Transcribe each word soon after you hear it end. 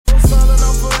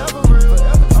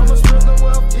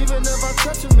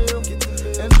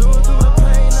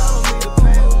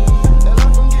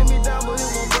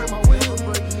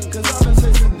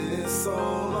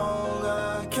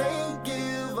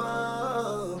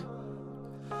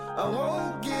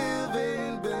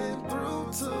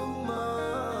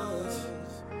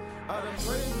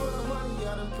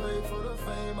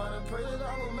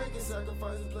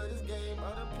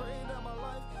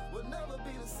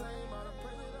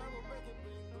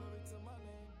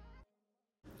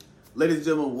Ladies and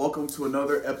gentlemen, welcome to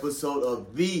another episode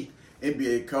of the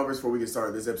NBA Coverage. Before we get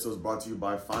started, this episode is brought to you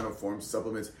by Final Form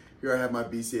Supplements. Here I have my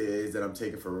BCAAs that I'm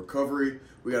taking for recovery.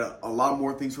 We got a lot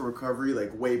more things for recovery,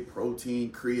 like whey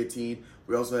protein, creatine.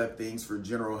 We also have things for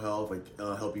general health, like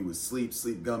help you with sleep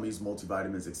gummies,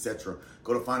 multivitamins, etc.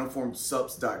 Go to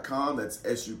finalformsubs.com. That's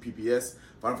SUPPS.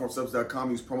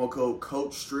 Finalformsubs.com. Use promo code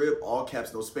Coach Strib, all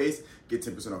caps, no space. Get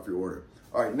 10% off your order.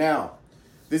 All right, now.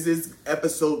 This is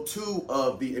episode 2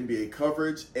 of the NBA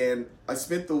coverage, and I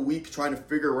spent the week trying to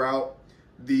figure out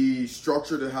the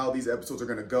structure to how these episodes are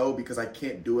going to go because I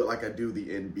can't do it like I do the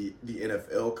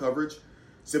NFL coverage,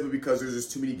 simply because there's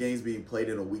just too many games being played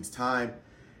in a week's time,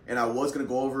 and I was going to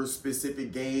go over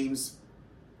specific games,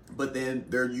 but then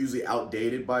they're usually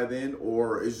outdated by then,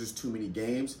 or it's just too many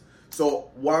games.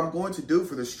 So what I'm going to do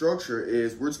for the structure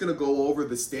is we're just going to go over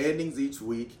the standings each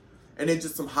week, and then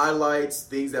just some highlights,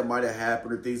 things that might have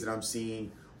happened or things that I'm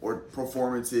seeing or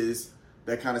performances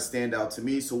that kind of stand out to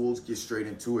me. So we'll get straight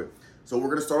into it. So we're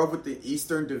going to start off with the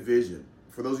Eastern Division.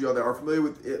 For those of y'all that are familiar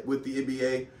with the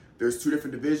NBA, there's 2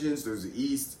 different divisions. There's the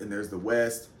East and there's the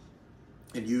West.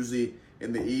 And usually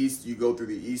in the East, you go through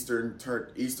the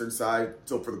Eastern side.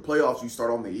 So for the playoffs, you start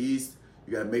on the East.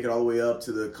 You got to make it all the way up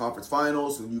to the conference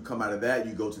finals. When you come out of that,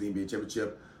 you go to the NBA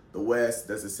championship. The West,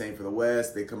 that's the same for the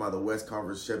West. They come out of the West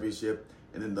Conference Championship,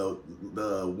 and then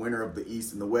the winner of the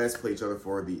East and the West play each other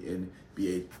for the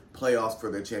NBA playoffs for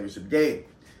their championship game.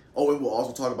 Oh, and we'll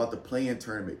also talk about the play-in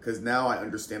tournament because now I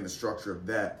understand the structure of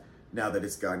that now that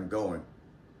it's gotten going.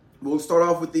 We'll start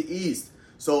off with the East.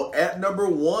 So at number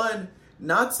 1,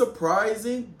 not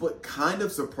surprising, but kind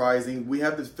of surprising, we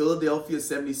have the Philadelphia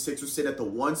 76ers sit at the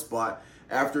 1 spot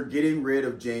after getting rid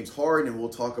of James Harden, and we'll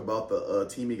talk about the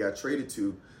team he got traded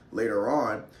to later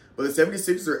on. But the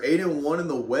 76ers are 8-1 in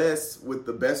the West with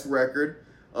the best record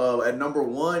at number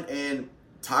 1. And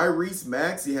Tyrese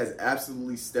Maxey has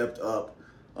absolutely stepped up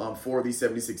for the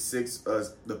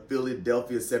the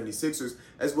Philadelphia 76ers,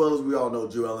 as well as we all know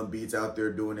Joel Embiid's out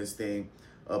there doing his thing,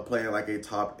 playing like a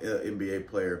top NBA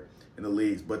player in the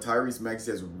leagues. But Tyrese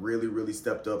Maxey has really, really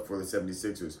stepped up for the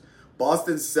 76ers.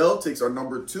 Boston Celtics are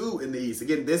number 2 in the East.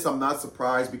 Again, this I'm not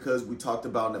surprised because we talked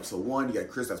about in episode 1. You got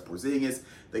Kristaps Porzingis,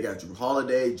 they got Drew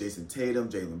Holiday, Jason Tatum,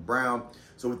 Jaylen Brown.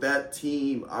 So with that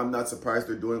team, I'm not surprised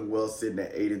they're doing well, sitting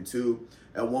at 8-2.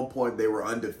 At one point, they were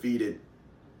undefeated,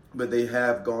 but they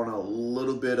have gone a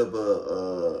little bit of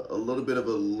a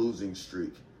losing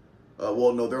streak.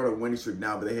 Well, no, they're on a winning streak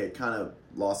now, but they had kind of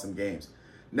lost some games.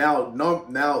 Now,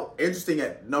 interesting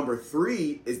at number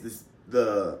 3 is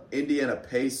the Indiana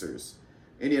Pacers.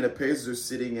 Indiana Pacers are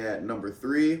sitting at number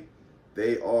 3.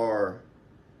 They are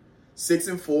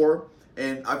 6-4,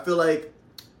 and I feel like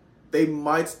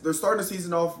they're starting the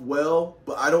season off well,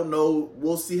 but I don't know.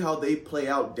 We'll see how they play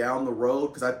out down the road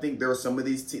because I think there are some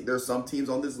teams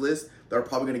on this list that are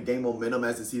probably going to gain momentum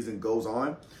as the season goes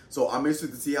on. So I'm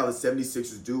interested to see how the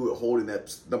 76ers do holding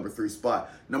that number 3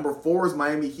 spot. Number 4 is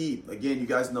Miami Heat. Again, you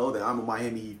guys know that I'm a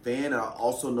Miami Heat fan, and I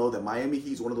also know that Miami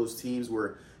Heat is one of those teams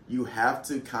where you have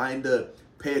to kind of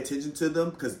pay attention to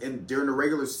them because during the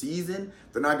regular season,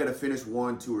 they're not going to finish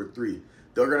 1, 2, or 3.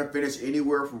 They're going to finish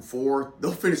anywhere from 4.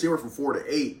 They'll finish anywhere from 4 to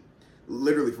 8.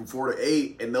 Literally from 4 to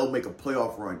 8, and they'll make a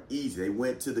playoff run easy. They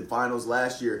went to the finals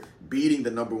last year, beating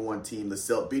the number 1 team,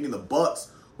 beating the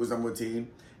Bucks, who was number 1 team,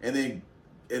 and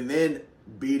then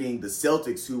beating the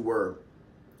Celtics, who were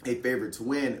a favorite to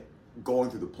win, going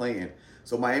through the play-in.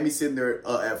 So Miami's sitting there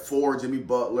at 4. Jimmy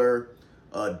Butler,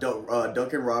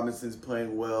 Duncan Robinson's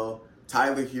playing well.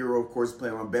 Tyler Hero, of course,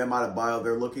 playing well. Bam Adebayo,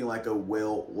 they're looking like a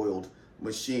well-oiled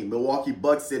machine. Milwaukee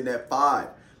Bucks sitting at 5.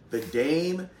 The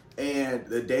Dame and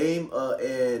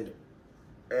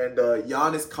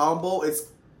Giannis combo, it's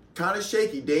kind of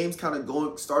shaky. Dame's kind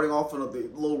of starting off on a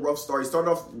little rough start. He started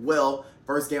off well.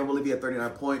 First game, I believe he had 39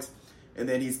 points. And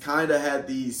then he's kind of had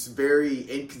these very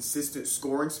inconsistent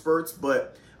scoring spurts,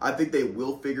 but I think they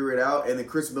will figure it out. And then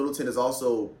Chris Middleton is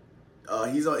also,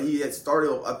 he had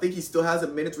started, I think he still has a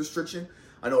minutes restriction.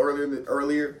 I know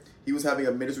earlier he was having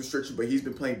a minutes restriction, but he's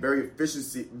been playing very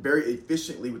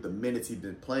efficiently with the minutes he's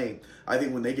been playing. I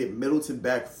think when they get Middleton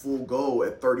back full go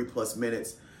at 30-plus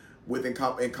minutes,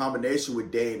 in combination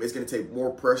with Dame, it's going to take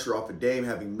more pressure off of Dame,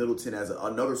 having Middleton as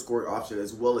another scoring option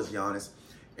as well as Giannis.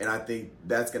 And I think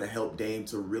that's going to help Dame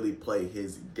to really play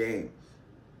his game.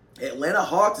 Atlanta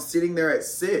Hawks is sitting there at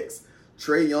 6.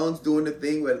 Trae Young's doing the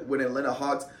thing with Atlanta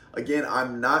Hawks. Again,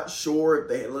 I'm not sure if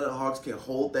the Atlanta Hawks can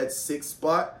hold that 6th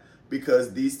spot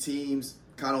because these teams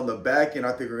kind of on the back end,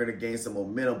 I think, are going to gain some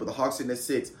momentum. But the Hawks sitting at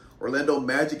 6. Orlando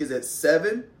Magic is at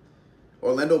 7.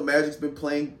 Orlando Magic's been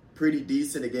playing pretty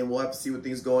decent. Again, we'll have to see what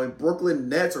things going. Brooklyn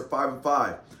Nets are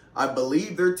 5-5. I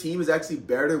believe their team is actually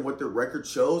better than what their record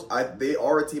shows. They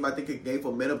are a team I think can gain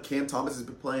momentum. Cam Thomas has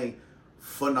been playing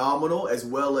phenomenal, as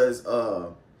well as I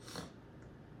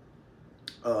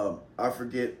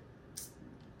forget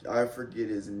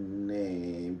his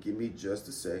name. Give me just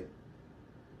a sec.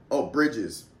 Oh,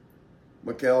 Bridges.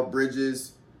 Mikal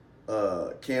Bridges,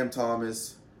 Cam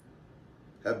Thomas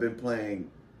have been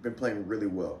playing really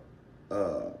well.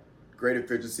 Great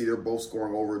efficiency. They're both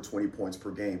scoring over 20 points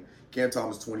per game. Cam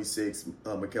Thomas 26,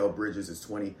 Mikal Bridges is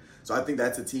 20. So I think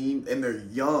that's a team, and they're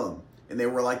young. And they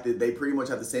were they pretty much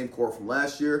have the same core from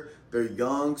last year. They're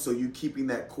young, so you keeping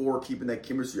that core, keeping that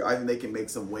chemistry. I think they can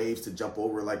make some waves to jump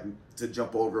over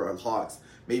Hawks,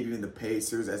 maybe even the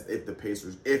Pacers, if the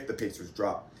Pacers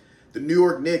drop. The New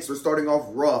York Knicks are starting off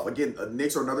rough. Again, the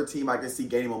Knicks are another team I can see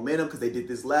gaining momentum because they did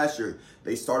this last year.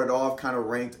 They started off kind of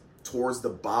ranked towards the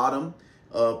bottom,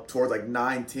 towards like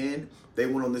 9-10. They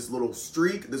went on this little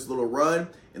streak, this little run,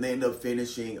 and they ended up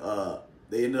finishing.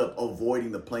 They ended up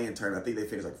avoiding the play-in tournament. I think they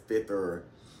finished like fifth or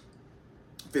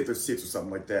sixth or something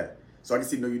like that. So I can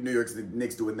see New York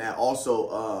Knicks doing that.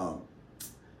 Also,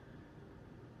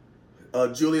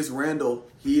 Julius Randle,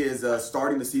 he is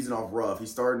starting the season off rough.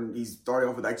 He's starting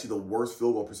off with actually the worst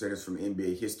field goal percentage from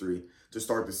NBA history to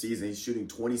start the season. He's shooting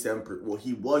 27%. Well,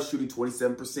 he was shooting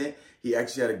 27%. He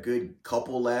actually had a good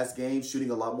couple last games,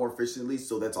 shooting a lot more efficiently.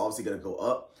 So that's obviously going to go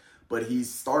up. But he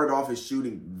started off his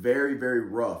shooting very, very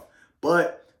rough.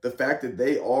 But the fact that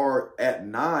they are at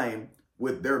 9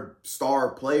 with their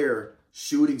star player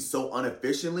shooting so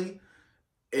inefficiently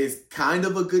is kind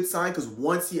of a good sign, because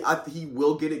once he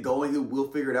will get it going, he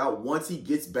will figure it out. Once he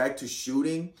gets back to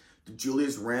shooting the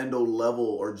Julius Randle level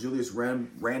or Julius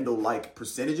Randle-like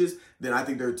percentages, then I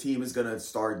think their team is going to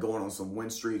start going on some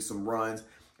win streaks, some runs,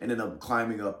 and end up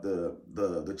climbing up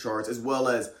the charts, as well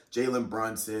as Jalen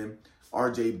Brunson,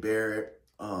 RJ Barrett,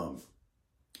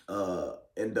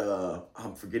 and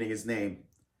I'm forgetting his name.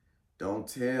 Don't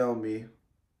tell me.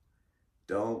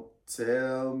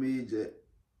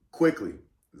 Quickly.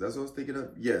 Is that what I was thinking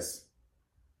of? Yes.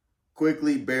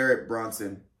 Quickly, Barrett,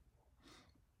 Brunson.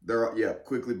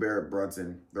 Quickly, Barrett,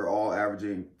 Brunson. They're all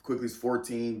averaging. Quickly's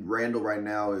 14. Randall right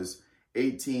now is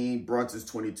 18. Brunson's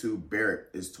 22. Barrett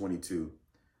is 22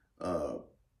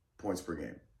 points per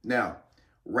game. Now,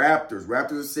 Raptors.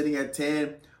 Raptors are sitting at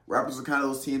 10. Raptors are kind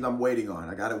of those teams I'm waiting on.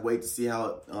 I got to wait to see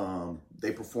how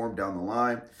they perform down the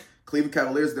line. Cleveland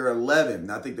Cavaliers, they're 11.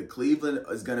 And I think the Cleveland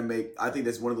is going to I think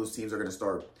that's one of those teams that are going to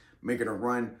start making a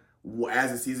run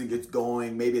as the season gets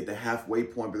going, maybe at the halfway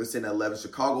point, but they're sitting at 11.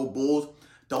 Chicago Bulls,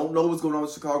 don't know what's going on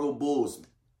with Chicago Bulls.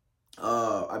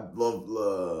 I love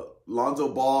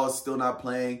Lonzo Ball is still not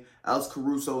playing. Alex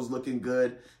Caruso is looking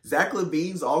good. Zach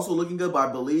LaVine's also looking good, but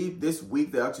I believe this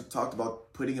week they actually talked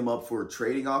about putting him up for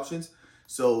trading options.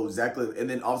 So and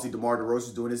then obviously DeMar DeRozan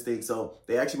is doing his thing. So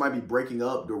they actually might be breaking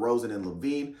up DeRozan and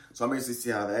LaVine. So I'm interested to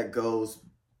see how that goes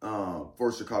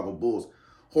for Chicago Bulls.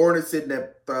 Hornets sitting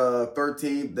at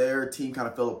 13. Their team kind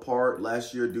of fell apart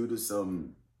last year due to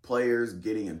some players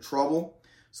getting in trouble.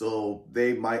 So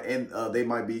they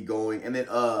might be going. And then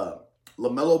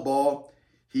LaMelo Ball,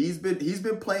 he's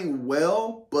been playing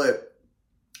well, but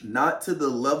not to the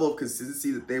level of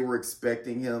consistency that they were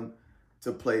expecting him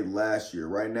to play last year.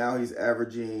 Right now he's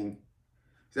averaging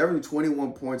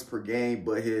 21 points per game,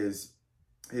 but he's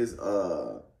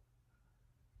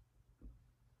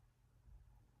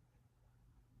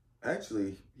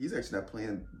actually not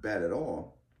playing bad at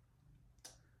all.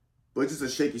 But it's just a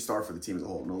shaky start for the team as a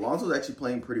whole. And Alonso's actually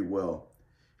playing pretty well.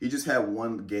 He just had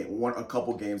a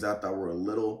couple games I thought were a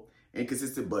little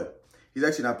inconsistent, but he's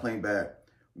actually not playing bad.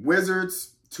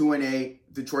 Wizards 2-8,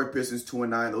 Detroit Pistons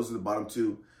 2-9. Those are the bottom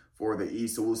two for the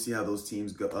East. So we'll see how those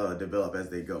teams develop as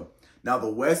they go. Now the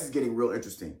West is getting real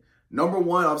interesting. Number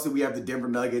one, obviously, we have the Denver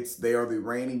Nuggets. They are the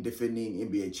reigning, defending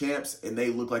NBA champs, and they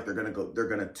look like they're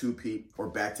gonna two-peat or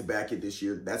back-to-back it this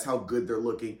year. That's how good they're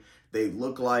looking. They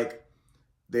look like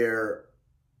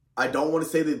I don't want to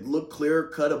say they look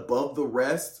clear-cut above the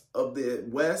rest of the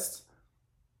West,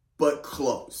 but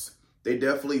close. They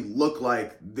definitely look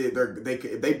like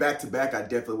if they back-to-back, I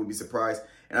definitely would be surprised.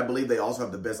 And I believe they also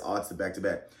have the best odds to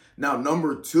back-to-back. Now,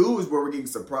 number two is where we're getting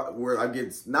surprised, where I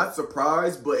get not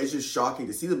surprised, but it's just shocking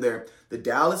to see them there. The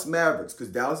Dallas Mavericks, because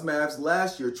Dallas Mavericks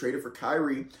last year traded for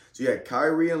Kyrie. So you had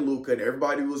Kyrie and Luka, and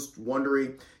everybody was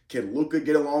wondering, can Luka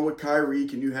get along with Kyrie?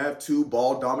 Can you have two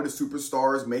ball-dominant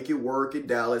superstars make it work in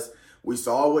Dallas? We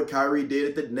saw what Kyrie did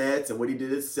at the Nets and what he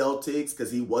did at Celtics,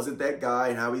 because he wasn't that guy,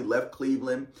 and how he left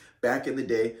Cleveland back in the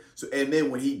day. So, and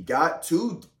then when he got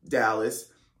to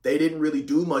Dallas, they didn't really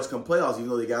do much come playoffs, even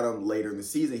though they got him later in the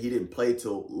season. He didn't play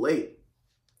till late.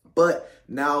 But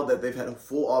now that they've had a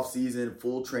full offseason,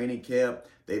 full training camp,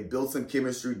 they've built some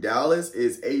chemistry. Dallas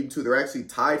is 8-2. They're actually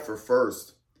tied for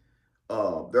first.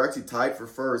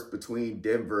 Between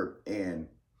Denver and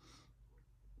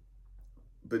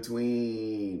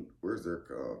between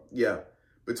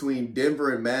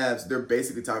Denver and Mavs. They're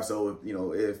basically tied. So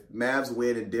if Mavs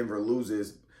win and Denver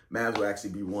loses, Mavs will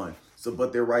actually be one. So,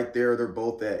 but they're right there. They're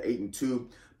both at 8-2.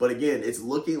 But again, it's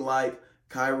looking like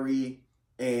Kyrie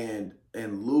and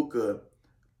Luka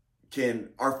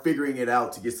are figuring it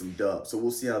out to get some dubs. So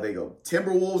we'll see how they go.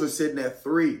 Timberwolves are sitting at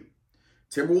 3.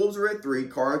 Timberwolves are at 3.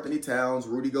 Karl-Anthony Towns,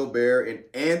 Rudy Gobert, and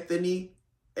Anthony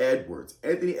Edwards.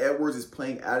 Anthony Edwards is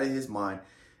playing out of his mind.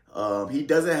 He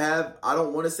doesn't have, I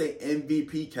don't want to say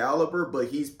MVP caliber, but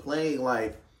he's playing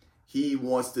like he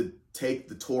wants to take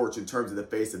the torch in terms of the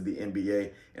face of the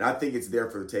NBA. And I think it's there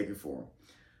for the taking for him.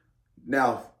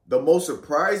 Now, the most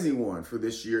surprising one for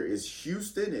this year is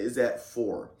Houston is at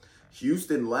 4.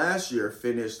 Houston last year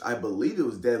finished, I believe it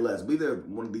was dead last. I believe they're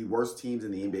one of the worst teams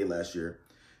in the NBA last year.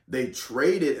 They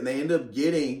traded and they ended up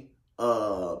getting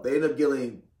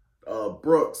Dillon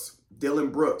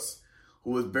Brooks,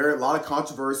 who was a lot of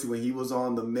controversy when he was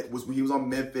on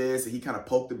Memphis, and he kind of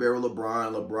poked the bear with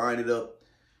LeBron. LeBron ended up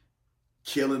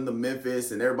killing the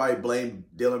Memphis, and everybody blamed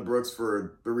Dillon Brooks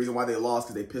for the reason why they lost,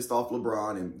 because they pissed off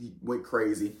LeBron and he went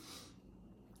crazy.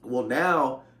 Well,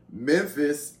 now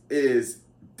Memphis is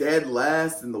dead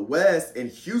last in the West, and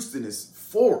Houston is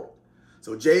 4th.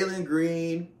 So Jalen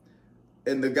Green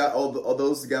and all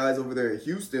those guys over there at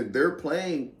Houston, they're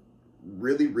playing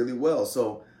really, really well.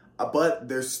 So, but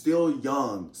they're still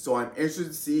young. So I'm interested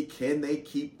to see, can they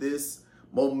keep this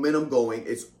momentum going?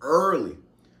 It's early.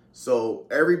 So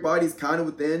everybody's kind of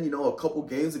within, a couple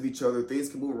games of each other. Things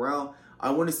can move around.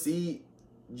 I want to see,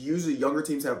 usually younger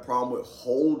teams have a problem with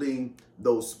holding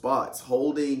those spots,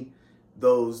 holding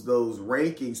those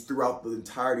rankings throughout the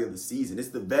entirety of the season. It's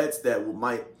the vets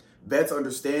vets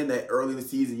understand that early in the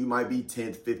season you might be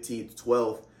 10th, 15th,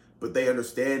 12th, but they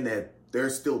understand that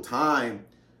there's still time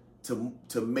to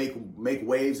make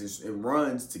waves and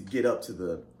runs to get up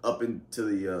into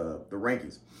the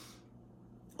rankings.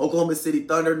 Oklahoma City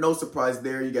Thunder, no surprise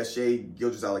there. You got Shai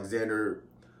Gilgeous-Alexander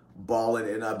balling,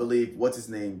 and I believe, what's his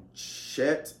name?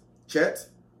 Chet?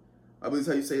 I believe that's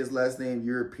how you say his last name.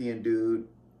 European dude.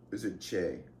 Is it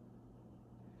Che?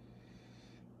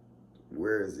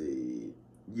 Where is he?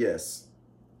 Yes,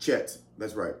 Chet.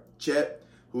 That's right. Chet,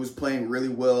 who's playing really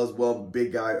well as well.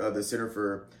 Big guy, the center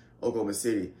for Oklahoma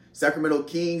City. Sacramento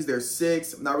Kings, they're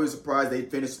 6th. I'm not really surprised. They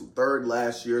finished 3rd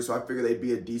last year, so I figured they'd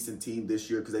be a decent team this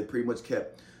year because they pretty much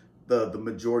kept the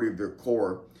majority of their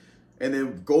core. And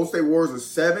then Golden State Warriors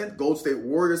are 7th. Golden State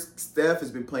Warriors, Steph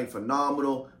has been playing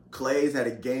phenomenal. Clay's had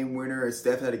a game winner, and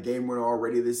Steph had a game winner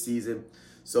already this season.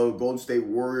 So Golden State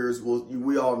Warriors,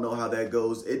 we all know how that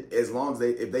goes. As long as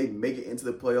if they make it into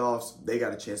the playoffs, they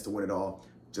got a chance to win it all,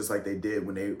 just like they did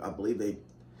when they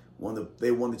won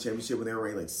the championship when they were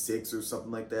ranked like 6 or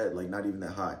something like that, like not even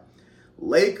that high.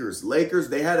 Lakers,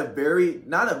 they had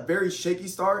not a very shaky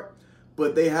start,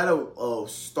 but they had a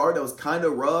start that was kind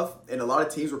of rough, and a lot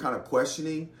of teams were kind of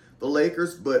questioning the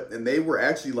Lakers, and they were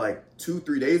actually like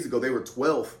 2-3 days ago, they were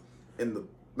 12th they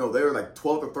were like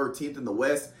 12th or 13th in the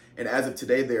West. And as of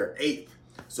today, they're 8th.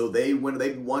 So they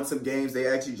won some games. They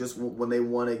actually when they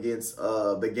won against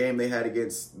the game they had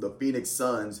against the Phoenix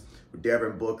Suns with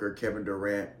Devin Booker, Kevin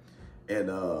Durant, and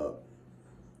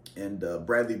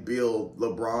Bradley Beal.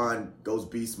 LeBron goes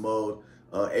beast mode.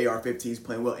 AR-15 is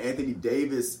playing well. Anthony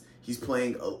Davis, he's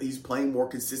playing more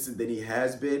consistent than he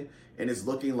has been, and it's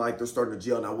looking like they're starting to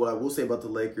gel. Now, what I will say about the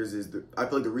Lakers is I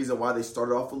feel like the reason why they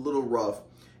started off a little rough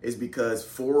is because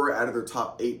 4 out of their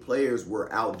top 8 players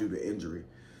were out due to injury.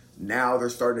 Now they're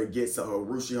starting to get some.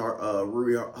 Rui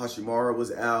Hachimura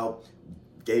was out.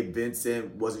 Gabe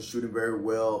Vincent wasn't shooting very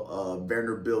well.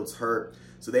 Vanderbilt's hurt.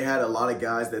 So they had a lot of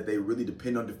guys that they really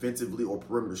depend on defensively or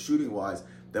perimeter shooting-wise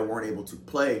that weren't able to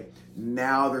play.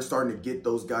 Now they're starting to get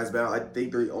those guys back. I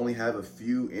think they only have a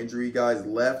few injury guys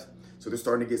left. So they're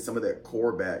starting to get some of that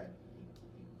core back.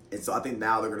 And so I think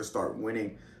now they're going to start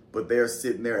winning. But they're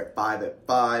sitting there at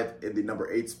 5 in the number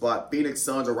 8 spot. Phoenix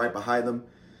Suns are right behind them,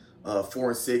 4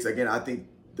 and 6. Again, I think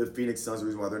the Phoenix Suns, the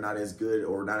reason why they're not as good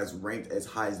or not as ranked as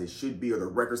high as they should be, or their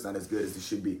record's not as good as they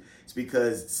should be, it's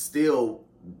because still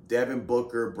Devin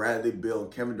Booker, Bradley Beal,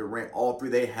 and Kevin Durant, all 3,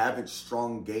 they haven't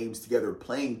strung games together,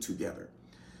 playing together.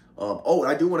 And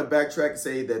I do want to backtrack and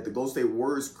say that the Golden State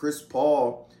Warriors, Chris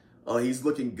Paul, he's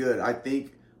looking good. I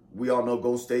think we all know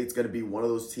Golden State's going to be one of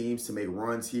those teams to make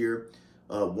runs here.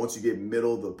 Once you get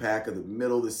middle of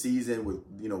the season with,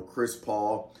 Chris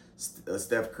Paul,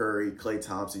 Steph Curry, Klay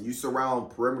Thompson, you surround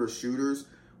perimeter shooters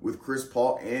with Chris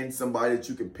Paul and somebody that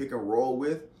you can pick and roll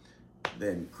with,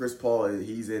 then Chris Paul,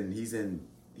 he's in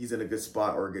a good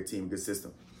spot or a good team, good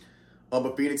system.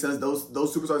 But Phoenix Suns, those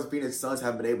superstars of Phoenix Suns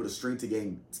have been able to string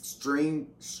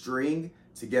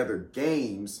together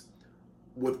games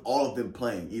with all of them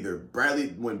playing. Either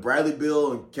when Bradley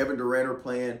Beal and Kevin Durant are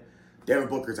playing, Devin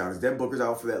Booker's out. Devin Booker's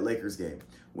out for that Lakers game.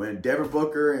 When Devin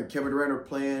Booker and Kevin Durant are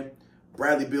playing,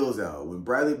 Bradley Beal's out. When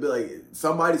Bradley Beal,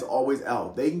 somebody's always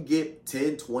out. They can get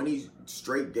 10, 20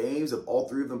 straight games of all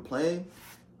three of them playing.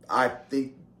 I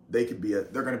think they're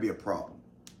going to be a problem.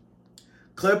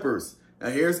 Clippers. Now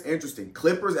here's interesting.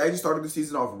 Clippers actually started the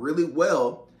season off really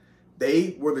well.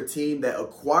 They were the team that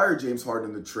acquired James Harden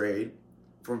in the trade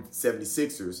from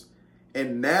 76ers.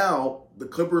 And now the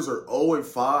Clippers are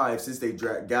 0-5 since they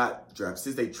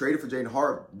since they traded for James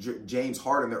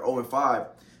Harden. They're 0-5.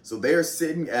 So they're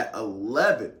sitting at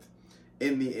 11th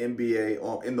in the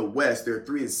NBA. In the West, they're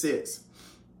 3-6.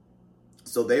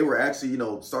 So they were actually,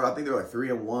 I think they were like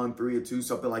 3-1, 3-2,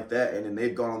 something like that. And then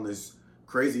they've gone on this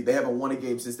crazy. They haven't won a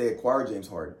game since they acquired James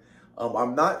Harden.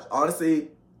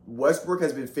 Westbrook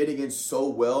has been fitting in so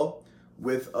well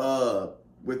with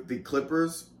the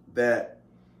Clippers that,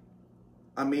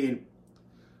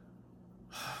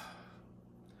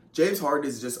 James Harden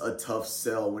is just a tough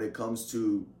sell when it comes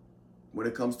to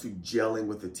gelling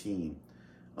with the team.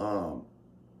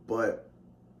 But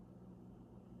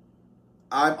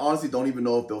I honestly don't even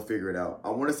know if they'll figure it out. I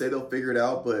want to say they'll figure it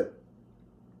out, but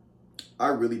I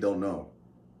really don't know.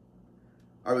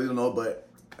 But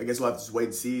I guess we'll have to just wait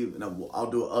and see, and I'll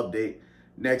do an update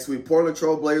next week. Portland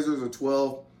Trail Blazers are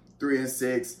 12,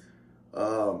 3-6.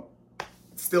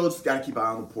 Still just got to keep an eye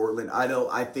on Portland.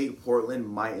 I think Portland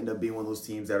might end up being one of those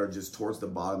teams that are just towards the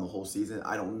bottom the whole season.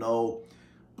 I don't know,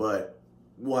 but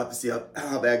we'll have to see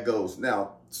how that goes.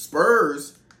 Now,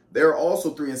 Spurs, they're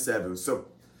also 3-7. So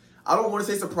I don't want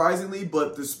to say surprisingly,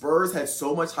 but the Spurs had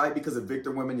so much hype because of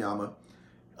Victor Wembanyama,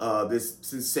 this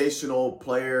sensational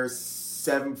player,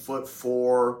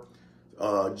 7'4".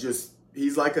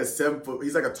 He's like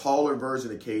a taller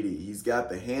version of KD. He's got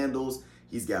the handles,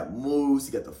 he's got moves,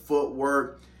 he's got the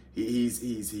footwork. He's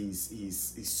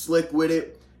slick with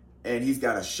it, and he's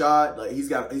got a shot. Like he's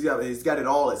got it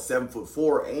all at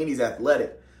 7'4", and he's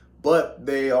athletic. But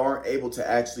they aren't able to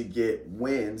actually get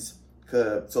wins,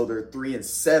 so they're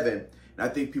 3-7. And I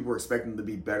think people are expecting them to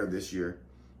be better this year.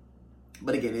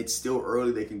 But again, it's still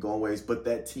early. They can go on ways. But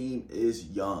that team is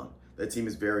young. That team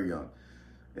is very young.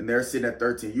 And they're sitting at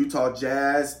 13. Utah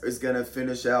Jazz is going to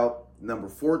finish out number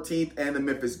 14th. And the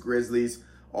Memphis Grizzlies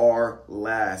are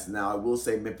last. Now, I will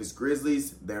say Memphis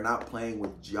Grizzlies, they're not playing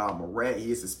with Ja Morant.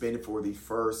 He is suspended for the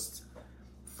first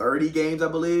 30 games, I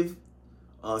believe.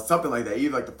 Something like that.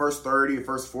 Either like the first 30 or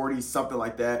first 40, something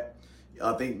like that.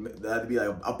 I think that'd be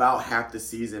like about half the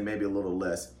season, maybe a little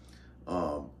less.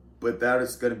 But that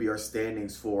is going to be our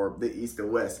standings for the East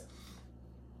and West.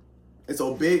 And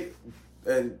so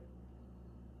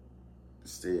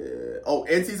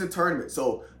in-season tournament.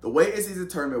 So the way in-season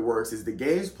tournament works is the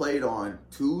games played on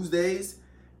Tuesdays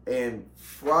and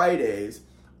Fridays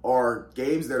are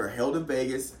games that are held in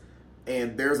Vegas,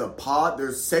 and there's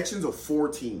sections of 4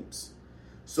 teams.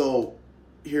 So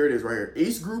here it is right here.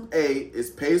 East Group A is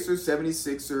Pacers,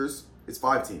 76ers. It's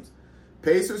 5 teams.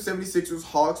 Pacers, 76ers,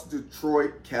 Hawks,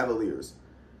 Detroit, Cavaliers.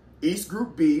 East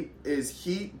Group B is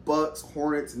Heat, Bucks,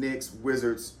 Hornets, Knicks,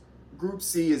 Wizards. Group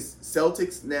C is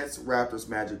Celtics, Nets, Raptors,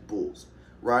 Magic, Bulls,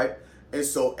 right? And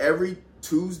so every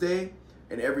Tuesday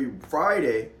and every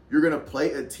Friday, you're going to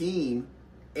play a team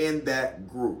in that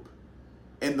group.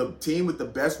 And the team with the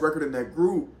best record in that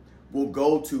group will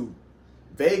go to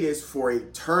Vegas for a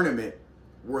tournament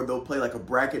where they'll play like a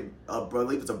bracket, I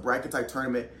believe it's a bracket type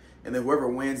tournament, and then whoever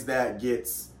wins that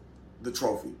gets the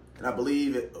trophy. And I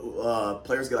believe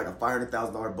players get like a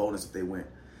 $500,000 bonus if they win,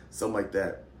 something like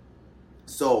that.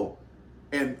 So,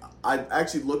 and I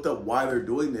actually looked up why they're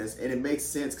doing this, and it makes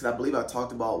sense because I believe I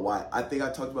talked about why. I think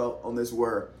I talked about on this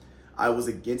where I was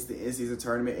against the in-season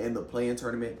tournament and the play-in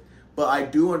tournament, but I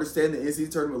do understand the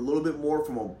in-season tournament a little bit more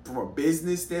from a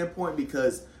business standpoint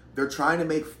because they're trying to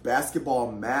make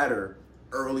basketball matter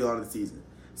early on in the season.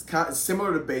 It's kind of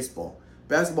similar to baseball.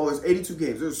 Basketball, there's 82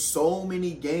 games. There's so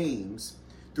many games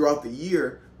throughout the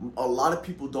year. A lot of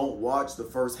people don't watch the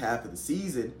first half of the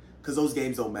season because those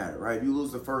games don't matter, right? If you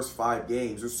lose the first 5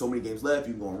 games, there's so many games left.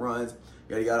 You can go on runs.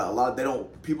 You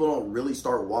got people don't really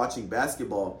start watching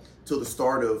basketball till the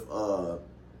start of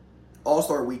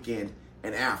All-Star weekend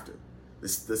and after.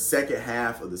 the second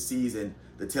half of the season,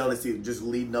 the tail end of the season, just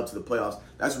leading up to the playoffs.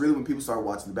 That's really when people start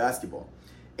watching the basketball.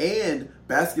 And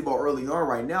basketball early on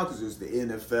right now, because there's the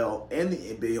NFL and the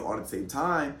NBA on at the same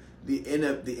time, the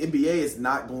NBA is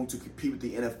not going to compete with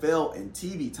the NFL in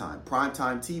TV time,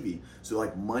 primetime TV. So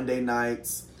like Monday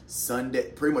nights,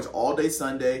 Sunday, pretty much all day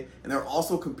Sunday, and they're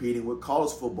also competing with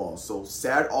college football. So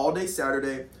all day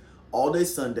Saturday, all day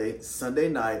Sunday, Sunday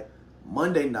night,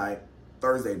 Monday night,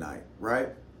 Thursday night, right?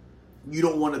 You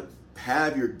don't want to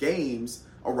have your games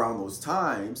around those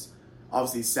times.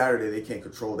 Obviously Saturday they can't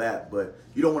control that, but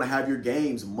you don't want to have your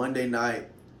games Monday night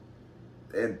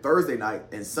and Thursday night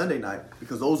and Sunday night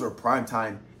because those are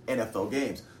primetime NFL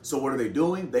games. So what are they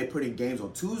doing? They put in games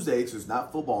on Tuesday, so there's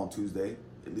not football on Tuesday,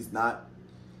 at least not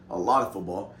a lot of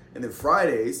football. And then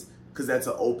Fridays, because that's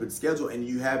an open schedule, and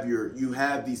you have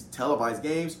these televised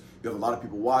games. You have a lot of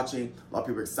people watching, a lot of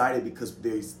people are excited because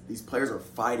these players are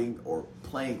fighting or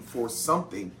playing for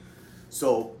something.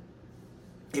 So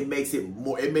it makes it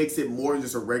more than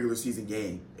just a regular season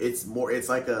game. It's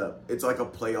like a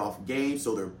playoff game,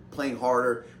 so they're playing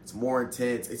harder, it's more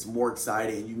intense, it's more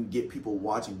exciting, and you can get people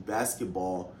watching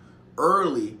basketball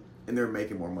early and they're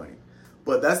making more money.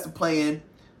 But that's the plan.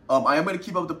 I am going to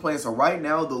keep up with the plan. So right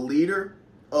now the leader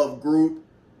of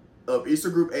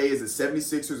Eastern Group A is the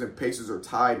 76ers, and Pacers are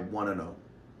tied 1-0.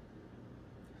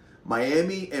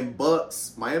 Miami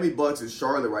Bucks and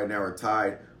Charlotte right now are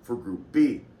tied for Group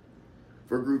B.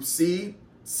 For Group C,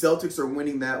 Celtics are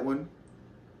winning that one.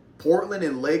 Portland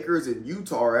and Lakers and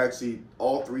Utah are actually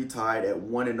all three tied at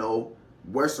 1-0,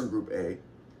 Western Group A.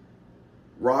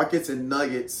 Rockets and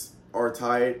Nuggets are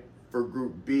tied for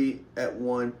Group B at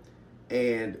 1.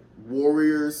 And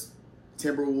Warriors,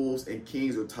 Timberwolves, and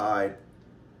Kings are tied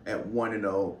at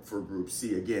 1-0 for Group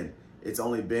C. Again, it's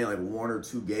only been like 1 or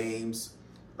 2 games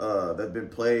that have been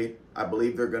played. I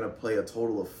believe they're going to play a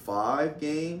total of 5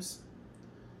 games.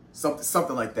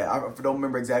 Something like that. I don't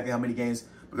remember exactly how many games,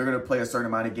 but they're going to play a certain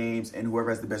amount of games, and whoever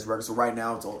has the best record. So right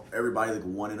now, it's everybody like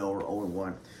 1-0 or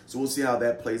 0-1. So we'll see how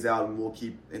that plays out, and we'll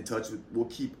keep in touch we'll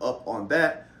keep up on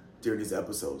that during these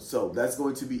episodes. So that's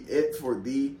going to be it for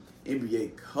the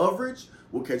NBA coverage.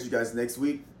 We'll catch you guys next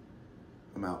week.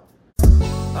 I'm out.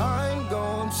 I'm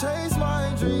gonna chase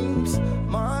my dreams,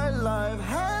 my life.